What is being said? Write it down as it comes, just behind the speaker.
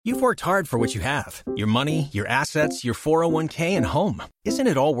You've worked hard for what you have. Your money, your assets, your 401k, and home. Isn't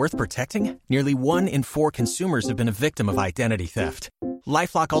it all worth protecting? Nearly 1 in 4 consumers have been a victim of identity theft.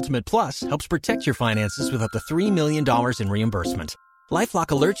 LifeLock Ultimate Plus helps protect your finances with up to $3 million in reimbursement. LifeLock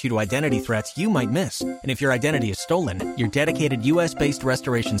alerts you to identity threats you might miss. And if your identity is stolen, your dedicated U.S.-based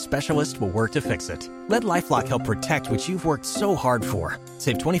restoration specialist will work to fix it. Let LifeLock help protect what you've worked so hard for.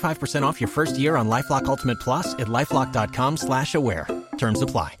 Save 25% off your first year on LifeLock Ultimate Plus at LifeLock.com/aware. Terms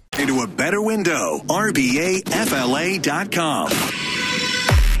apply. Into a better window, RBAFLA.com.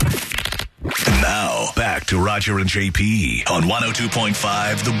 And now, back to Roger and JP on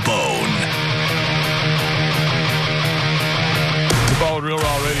 102.5 The Bone. The Bone, Real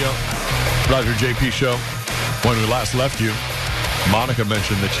Raw Radio. Roger JP Show. When we last left you, Monica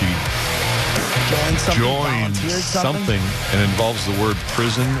mentioned that she joined something and involves the word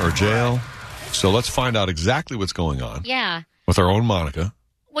prison or jail. So let's find out exactly what's going on. Yeah. With our own Monica.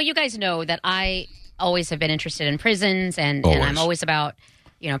 Well, you guys know that I always have been interested in prisons, and I'm always about,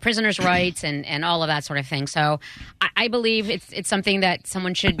 prisoners' rights and all of that sort of thing. So I believe it's something that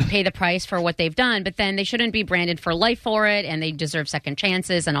someone should pay the price for what they've done, but then they shouldn't be branded for life for it, and they deserve second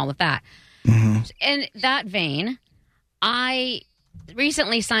chances and all of that. Mm-hmm. In that vein, I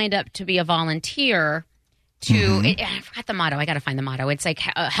recently signed up to be a volunteer to, I forgot the motto. I got to find the motto. It's like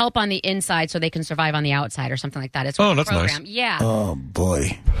help on the inside so they can survive on the outside or something like that. It's that's program. Nice. Yeah. Oh,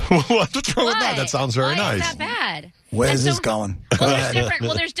 boy. What's wrong with that? That sounds very nice. Why is that bad? Where is this going?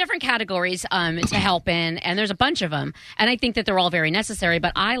 There's different categories to help in, and there's a bunch of them. And I think that they're all very necessary,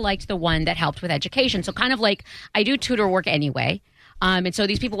 but I liked the one that helped with education. So kind of like I do tutor work anyway. And so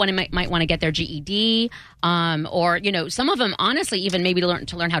these people might want to get their GED, or some of them honestly even maybe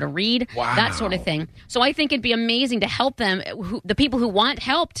learn how to read, that sort of thing. So I think it'd be amazing to help them, the people who want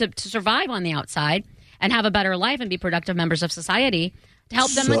help to survive on the outside and have a better life and be productive members of society, to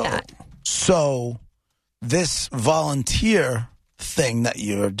help them with that. So this volunteer thing that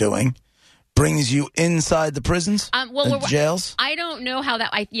you're doing brings you inside the prisons, the jails? I don't know how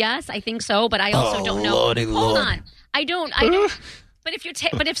that. Yes, I think so, but I also don't know. Hold on, I don't. But if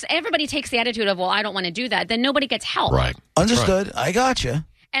everybody takes the attitude of, well, I don't want to do that, then nobody gets help. Right. Understood. Right. I got you.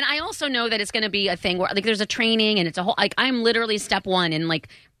 And I also know that it's going to be a thing where, like, there's a training, and it's a whole, like, I'm literally step 1 in, like,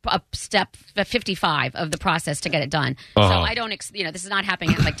 step 55 of the process to get it done. So I don't, this is not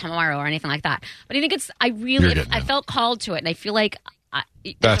happening, like, tomorrow or anything like that. But I think I felt called to it, and I feel like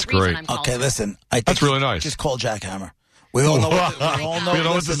that's great. Okay, listen. I think that's really nice. Just call Jackhammer. We all know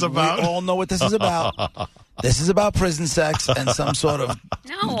what this is about. We all know what this is about. This is about prison sex and some sort of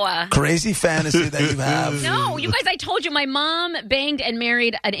crazy fantasy that you have. No, you guys, I told you my mom banged and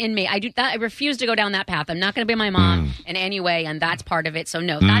married an inmate. I refuse to go down that path. I'm not going to be my mom in any way, and that's part of it. So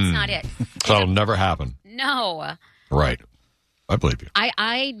no, that's not it. So that'll never happen. No. Right. I believe you.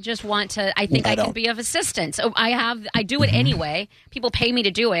 I just want to, I think I can be of assistance. So I do it anyway. People pay me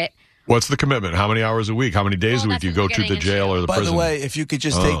to do it. What's the commitment? How many hours a week? How many days a week do you go to the jail or the prison? By the way, if you could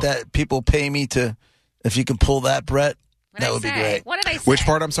just take that, people pay me to, if you can pull that, Brett, that would be great. What did I say? Which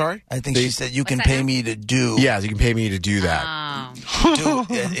part, I'm sorry? I think she said you can pay me to do. Yeah, you can pay me to do that.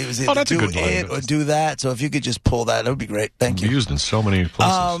 It was either do it or do that. So if you could just pull that would be great. Thank you. Used in so many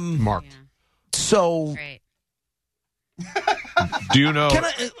places. Mark. Yeah. So. Great. Do you know?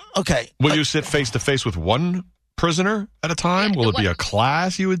 Okay. Will you sit face to face with one prisoner at a time? Will it be a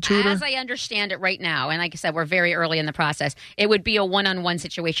class you would tutor? As I understand it right now, and like I said, we're very early in the process, it would be a one-on-one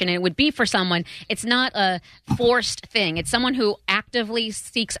situation, and it would be for someone, it's not a forced thing. It's someone who actively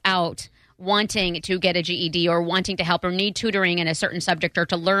seeks out wanting to get a GED or wanting to help or need tutoring in a certain subject or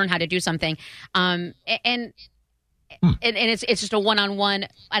to learn how to do something. And it's just a one-on-one,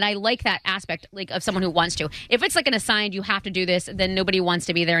 and I like that aspect, like, of someone who wants to. If it's like an assigned, you have to do this, then nobody wants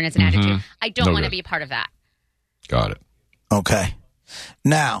to be there, and it's an attitude. I don't want to be a part of that. Got it. Okay.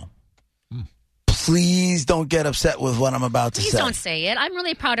 Now, please don't get upset with what I'm about to say. Please don't say it. I'm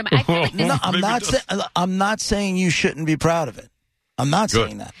really proud of it. I feel like no, I'm not saying you shouldn't be proud of it. I'm not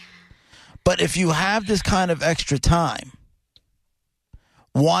saying that. But if you have this kind of extra time,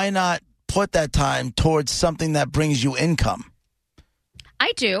 why not put that time towards something that brings you income?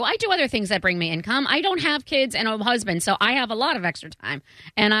 I do other things that bring me income. I don't have kids and a husband, so I have a lot of extra time.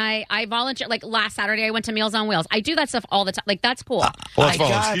 And I volunteer. Like last Saturday, I went to Meals on Wheels. I do that stuff all the time. Like, that's cool. Well, that's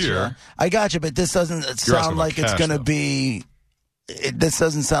volunteer. I got you, but this doesn't sound like it's going to be... This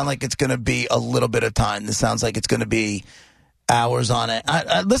doesn't sound like it's going to be a little bit of time. This sounds like it's going to be hours on it.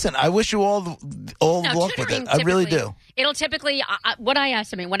 Listen, I wish you all luck with it. I really do. It'll typically... what I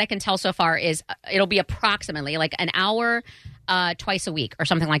estimate, what I can tell so far is it'll be approximately like an hour... twice a week or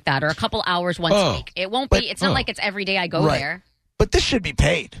something like that, or a couple hours once a week. It won't be. It's not like it's every day I go there. But this should be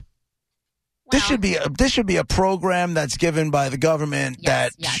paid. This should be a program that's given by the government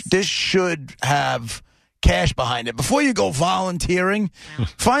this should have cash behind it. Before you go volunteering,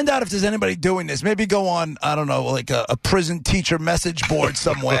 find out if there's anybody doing this. Maybe go on, I don't know, like a prison teacher message board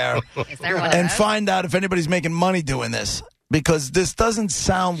somewhere and find out if anybody's making money doing this. Because this doesn't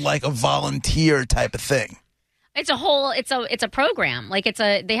sound like a volunteer type of thing. It's a program. Like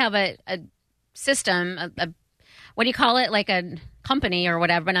they have a system, what do you call it? Like a company or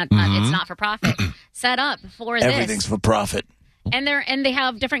whatever, but it's not for profit. Set up for this. Everything's for profit. And they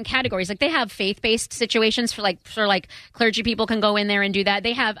have different categories. Like they have faith-based situations for clergy people can go in there and do that.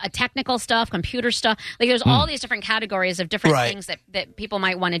 They have a technical stuff, computer stuff. Like there's all these different categories of different things that people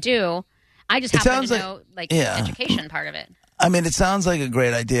might want to do. I just happen to know the education part of it. I mean, it sounds like a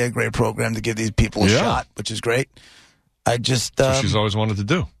great idea, a great program to give these people a shot, which is great. That's what she's always wanted to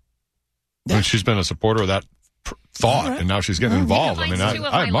do. Yeah. I mean, she's been a supporter of that thought, and now she's getting involved. I mean,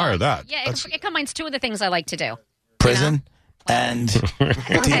 I admire that. Yeah, it combines two of the things I like to do. Prison and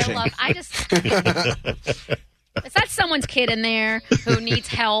teaching. That's someone's kid in there who needs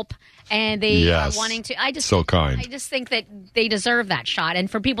help, and they are wanting to. So kind. I just think that they deserve that shot, and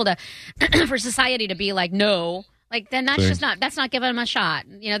for people to, for society to be like, no, then that's not giving them a shot.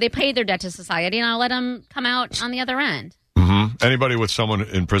 They paid their debt to society, and I'll let them come out on the other end. Mm-hmm. Anybody with someone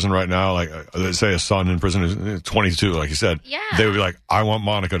in prison right now, like say a son in prison is 22, like you said, they would be like, I want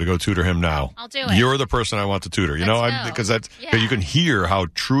Monica to go tutor him now. I'll do it. You're the person I want to tutor. Because you can hear how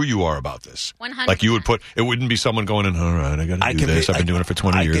true you are about this. 100%. Like you would it wouldn't be someone going in, all right, I got to do this. I've been doing it for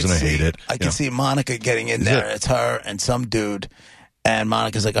 20 years and I hate it. I can see Monica getting in there. It's her and some dude. And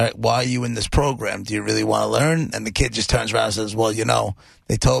Monica's like, all right, why are you in this program? Do you really want to learn? And the kid just turns around and says, well,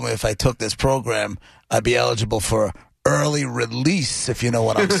 they told me if I took this program, I'd be eligible for early release, if you know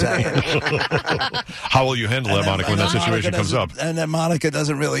what I'm saying. How will you handle that, Monica, when that situation comes up? And then Monica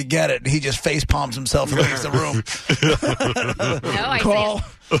doesn't really get it. He just face palms himself and leaves the room.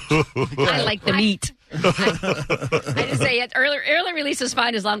 I like the meat. I just say early release is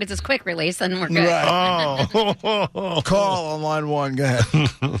fine as long as it's quick release, then we're good. Right. Call on line 1. Go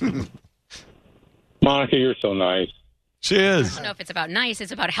ahead. Monica, you're so nice. She is. I don't know if it's about nice.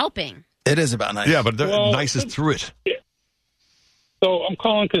 It's about helping. It is about nice. Yeah, but nice is through it. So I'm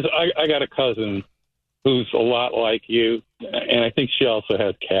calling because I got a cousin who's a lot like you, and I think she also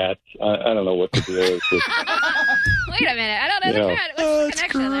has cats. I don't know what the deal is. Wait a minute. I don't know. What's the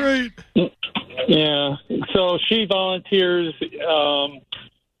connection there? Yeah. So she volunteers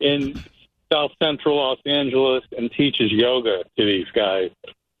in South Central Los Angeles and teaches yoga to these guys.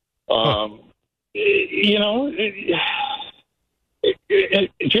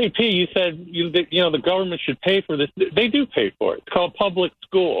 JP, you said the government should pay for this. They do pay for it. It's called public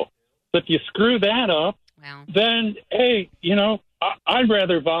school. So if you screw that up, then hey, I'd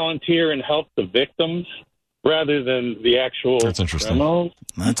rather volunteer and help the victims rather than the actual criminals.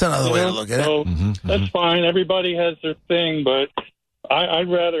 That's another way to look at it. That's fine. Everybody has their thing, but I'd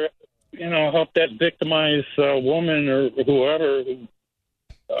rather help that victimized woman or whoever.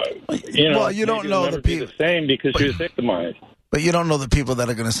 You don't know the people the same because she was victimized. But you don't know the people that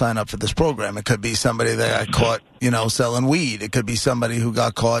are going to sign up for this program. It could be somebody that got caught, selling weed. It could be somebody who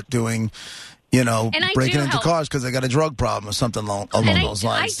got caught doing, breaking into cars because they got a drug problem or something along those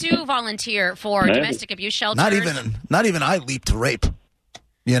lines. I do volunteer for domestic abuse shelters. Not even I leap to rape.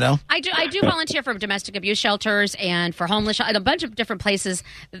 I do volunteer for domestic abuse shelters and for homeless a bunch of different places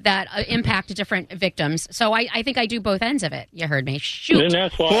that impact different victims. So I think I do both ends of it. You heard me. Shoot. And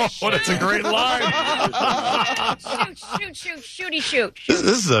that's why. That's a great line. Shoot.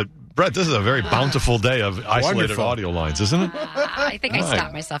 Brett, this is a very bountiful day of isolated audio lines, isn't it? I think I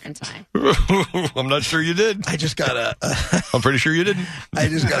stopped myself in time. I'm not sure you did. I just got I'm pretty sure you didn't. I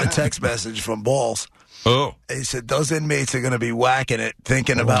just got a text message from Balls. Oh. He said those inmates are going to be whacking it,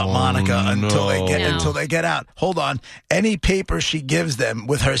 thinking about Monica until they get out. Hold on. Any paper she gives them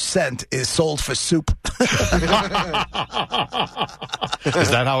with her scent is sold for soup. Is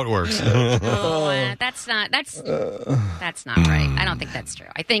that how it works? That's not right. I don't think that's true.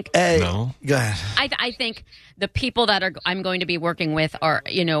 I think no. Go ahead. I think the people that I'm going to be working with are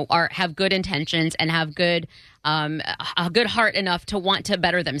have good intentions and have a good heart enough to want to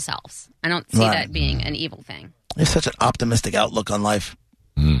better themselves. I don't see that being an evil thing. There's such an optimistic outlook on life.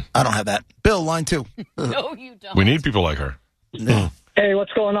 I don't have that. Bill, line 2. No, you don't. We need people like her. No. Hey,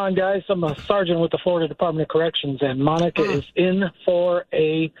 what's going on, guys? I'm a sergeant with the Florida Department of Corrections, and Monica is in for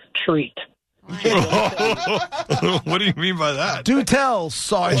a treat. What do you mean by that? Do tell,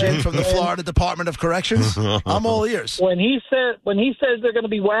 Sergeant from the Florida Department of Corrections. I'm all ears. When he says they're going to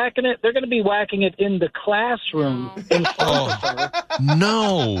be whacking it, they're going to be whacking it in the classroom. In front of her.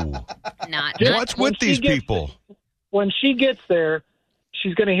 No. What's with these people? When she gets there,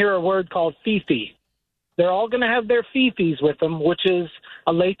 she's going to hear a word called fifi. They're all going to have their fifis with them, which is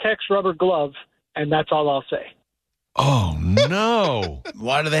a latex rubber glove, and that's all I'll say. Oh, no.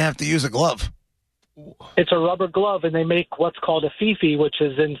 Why do they have to use a glove? It's a rubber glove, and they make what's called a fifi, which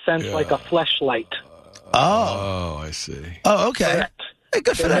is in sense like a fleshlight. Oh, I see. Oh, okay. Correct. Hey,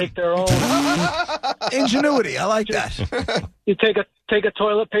 good for They them. make their own Ingenuity. I like that. You take a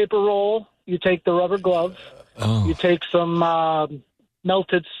toilet paper roll. You take the rubber glove. Oh. You take some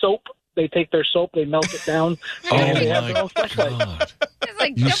melted soap. They take their soap. They melt it down. And they have their own fleshlight. God. It's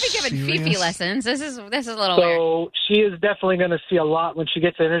like, You don't be giving Fifi serious? lessons. This is a little weird. So she is definitely going to see a lot when she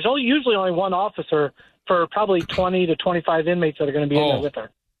gets there. There's usually only one officer for probably 20 to 25 inmates that are going to be in there with her.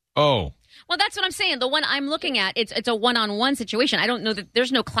 Oh. Well, that's what I'm saying. The one I'm looking at, it's a one-on-one situation. I don't know that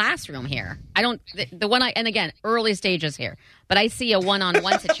there's no classroom here. The one and again, early stages here, but I see a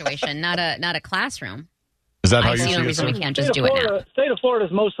one-on-one situation, not a classroom. Is that how I you see see no it, reason we sir? can't just do it now. State of Florida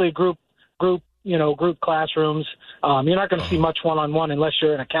is mostly group classrooms. You're not going to see much one-on-one unless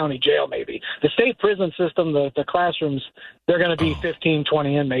you're in a county jail, maybe. The state prison system, the classrooms, they're going to be 15,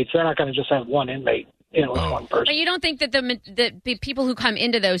 20 inmates. They're not going to just have one inmate, with one person. But you don't think that the people who come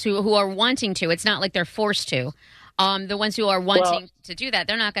into those who are wanting to, it's not like they're forced to. The ones who are wanting to do that,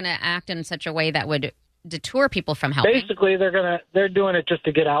 they're not going to act in such a way that would deter people from helping. Basically, they're doing it just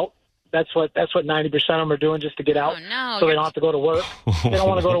to get out. That's what 90% of them are doing, just to get out. Oh, no, so they don't have to go to work. They don't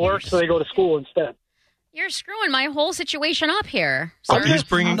want to go to work, so they go to school instead. You're screwing my whole situation up here, sir. He's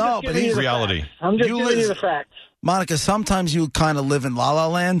bringing he's reality. I'm just giving you the facts. Monica, sometimes you kind of live in La La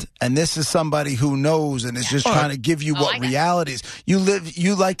Land, and this is somebody who knows and is just trying to give you what reality is.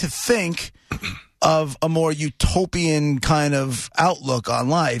 You like to think of a more utopian kind of outlook on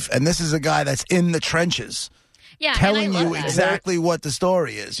life, and this is a guy that's in the trenches, telling you exactly what the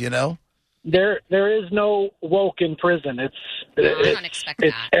story is, There is no woke in prison. I don't expect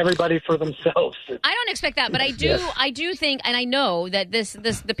it's that. everybody for themselves. I don't expect that, but I do think, and I know that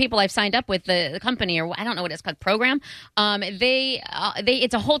the people I've signed up with, the company, or I don't know what it's called, program,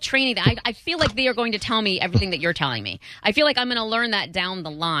 it's a whole training that I feel like they are going to tell me everything that you're telling me. I feel like I'm going to learn that down the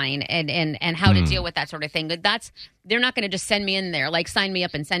line and how to deal with that sort of thing. But they're not going to just send me in there, like sign me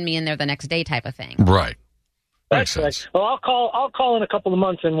up and send me in there the next day type of thing. Right. That's right. Well, I'll call in a couple of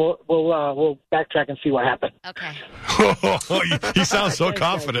months and we'll backtrack and see what happened. Okay. He sounds so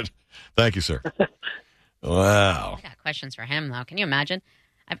confident. Thank you, sir. Wow. I got questions for him though. Can you imagine?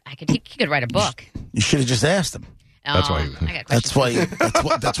 He could write a book. You should have just asked him. That's why. I got questions.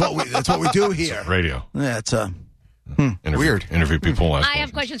 That's what we do here. Radio. Yeah, it's Weird. Interview people. I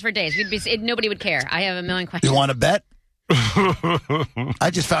have questions for days. Nobody would care. I have a million questions. You want to bet?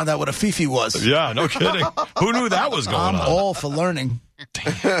 I just found out what a fifi was. Yeah, no kidding. Who knew that was going on? I'm all for learning.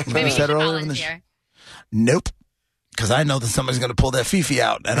 Maybe you should volunteer. Nope. Because I know that somebody's going to pull their fifi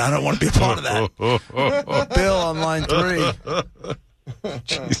out, and I don't want to be a part of that. Bill on line 3.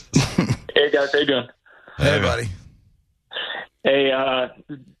 Hey, guys. How you doing? Hey, buddy. Hey,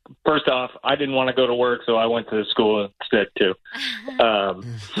 first off, I didn't want to go to work, so I went to school instead, too,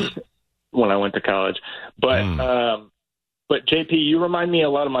 when I went to college. But JP, you remind me a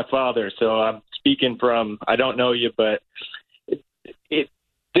lot of my father, so I'm speaking from, I don't know you, but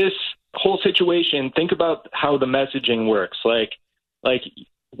this whole situation, think about how the messaging works. Like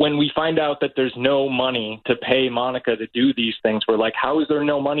when we find out that there's no money to pay Monica to do these things, we're like, how is there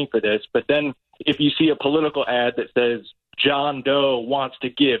no money for this? But then if you see a political ad that says, John Doe wants to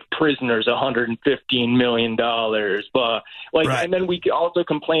give prisoners $115 million, right. And then we also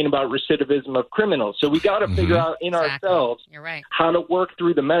complain about recidivism of criminals. So we got to figure out in ourselves how to work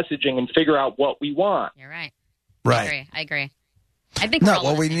through the messaging and figure out what we want. You're right. Right. I agree. I think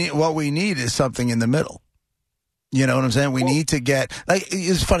what we need is something in the middle. You know what I'm saying? We need to get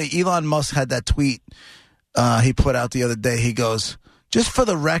it's funny. Elon Musk had that tweet he put out the other day. He goes, "Just for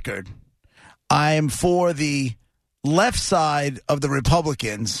the record, I am for the left side of the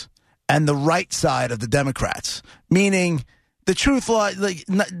Republicans and the right side of the Democrats," meaning the truth lies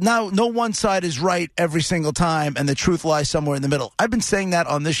no one side is right every single time, and the truth lies somewhere in the middle. I've been saying that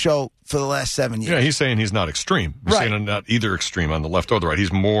on this show for the last 7 years. Yeah, he's saying he's not extreme. He's saying not either extreme on the left or the right.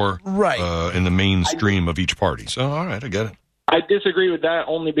 He's more in the mainstream of each party. So, all right, I get it. I disagree with that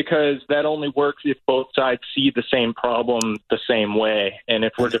only because that only works if both sides see the same problem the same way. And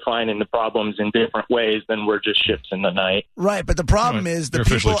if we're defining the problems in different ways, then we're just ships in the night. Right, but the problem is the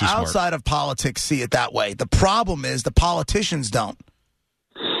people outside of politics see it that way. The problem is the politicians don't.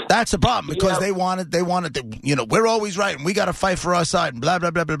 That's the problem because they wanted to, we're always right and we got to fight for our side and blah,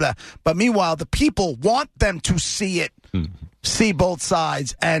 blah, blah, blah, blah. But meanwhile, the people want them to see it, see both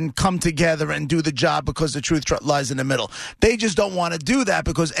sides and come together and do the job because the truth lies in the middle. They just don't want to do that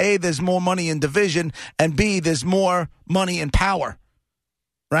because A, there's more money in division and B, there's more money in power.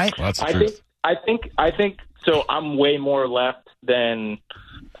 Right? Well, that's the truth. I think so. I'm way more left than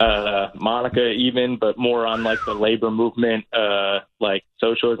Monica even, but more on like the labor movement, like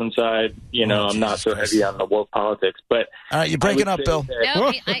socialism side. I'm not so heavy on the woke politics. But all right, you're breaking up, Bill. No,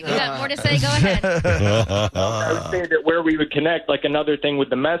 you got more to say. Go ahead. I would say that where we would connect, like another thing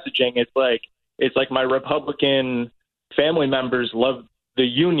with the messaging, it's like my Republican family members love the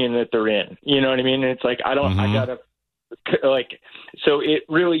union that they're in. You know what I mean? And it's like I gotta so it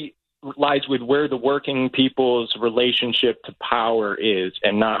really lies with where the working people's relationship to power is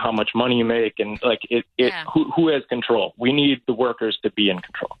and not how much money you make and who has control. We need the workers to be in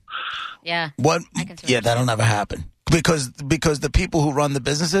control. Yeah. That'll never happen because the people who run the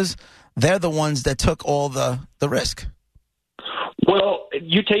businesses, they're the ones that took all the risk. Well,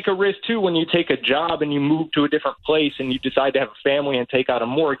 you take a risk too when you take a job and you move to a different place and you decide to have a family and take out a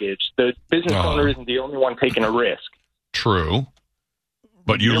mortgage. The business owner isn't the only one taking a risk. True.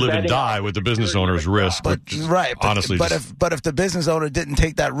 But you live and die with the business owner's risk. But if the business owner didn't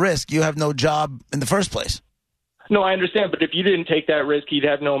take that risk, you have no job in the first place. No, I understand. But if you didn't take that risk, you'd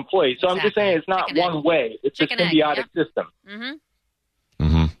have no employees. So I'm just saying it's not one way. It's a symbiotic system. Mm-hmm.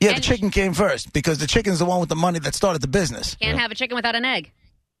 Mm-hmm. Yeah, the chicken came first because the chicken's the one with the money that started the business. Can't have a chicken without an egg.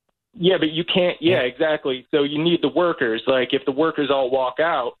 Yeah, but you can't. Yeah, exactly. So you need the workers. Like if the workers all walk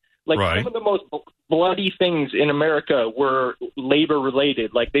out, some of the most bloody things in America were labor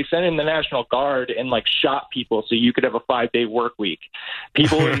related. Like they sent in the National Guard and shot people so you could have a 5-day work week.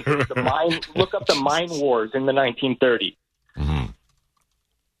 People in the mine, look up the mine wars in the 1930s. Mm-hmm.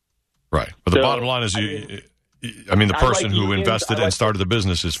 Right. But the bottom line is the person who invested and started the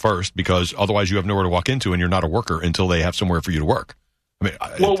business is first because otherwise you have nowhere to walk into and you're not a worker until they have somewhere for you to work. I mean,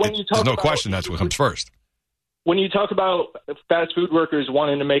 there's no question that's what comes first. When you talk about fast food workers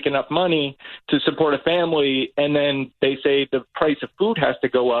wanting to make enough money to support a family, and then they say the price of food has to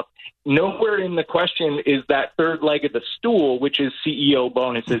go up, nowhere in the question is that third leg of the stool, which is CEO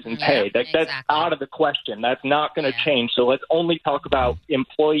bonuses and pay. That's out of the question. That's not going to change. So let's only talk about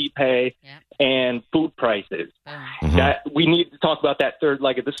employee pay and food prices. Mm-hmm. That we need to talk about that third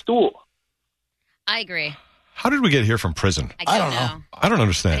leg of the stool. I agree. How did we get here from prison? I don't know. I don't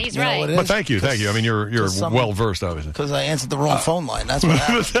understand. But he's right. But thank you. I mean, you're well versed, obviously. Because I answered the wrong phone line. That's what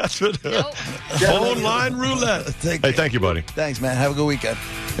happened. That's what. Nope. Phone line roulette. Thank you, buddy. Thanks, man. Have a good weekend.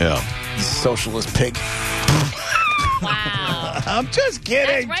 Yeah. Socialist pig. Wow. I'm just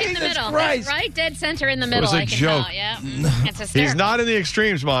kidding. That's right in the middle. Christ. That's right dead center in the middle. It was a joke. Tell. Yeah. It's hysterical. He's not in the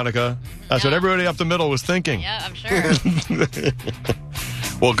extremes, Monica. That's what everybody up the middle was thinking. Yeah, I'm sure.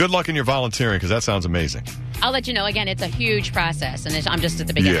 Well, good luck in your volunteering because that sounds amazing. I'll let you know. Again, it's a huge process, and I'm just at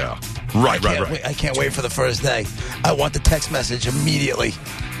the beginning. Yeah. Right. I can't wait for the first day. I want the text message immediately.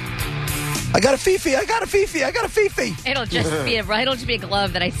 I got a Fifi. It'll just be a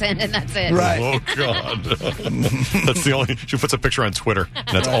glove that I send, and that's it. Right. Oh, God. That's the only... She puts a picture on Twitter, and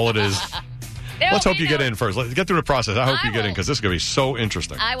that's all it is. Let's hope you get in first. Let's get through the process. I hope you get in because this is going to be so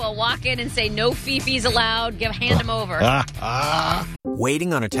interesting. I will walk in and say, no fifis allowed. Hand them over.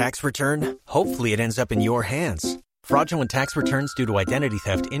 Waiting on a tax return? Hopefully it ends up in your hands. Fraudulent tax returns due to identity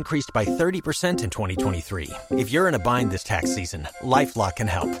theft increased by 30% in 2023. If you're in a bind this tax season, LifeLock can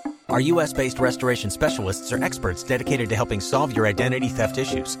help. Our U.S.-based restoration specialists are experts dedicated to helping solve your identity theft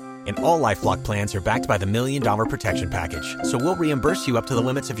issues. And all LifeLock plans are backed by the $1 Million Protection Package. So we'll reimburse you up to the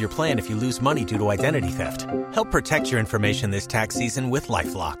limits of your plan if you lose money due to identity theft. Help protect your information this tax season with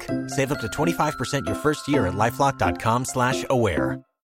LifeLock. Save up to 25% your first year at LifeLock.com/aware.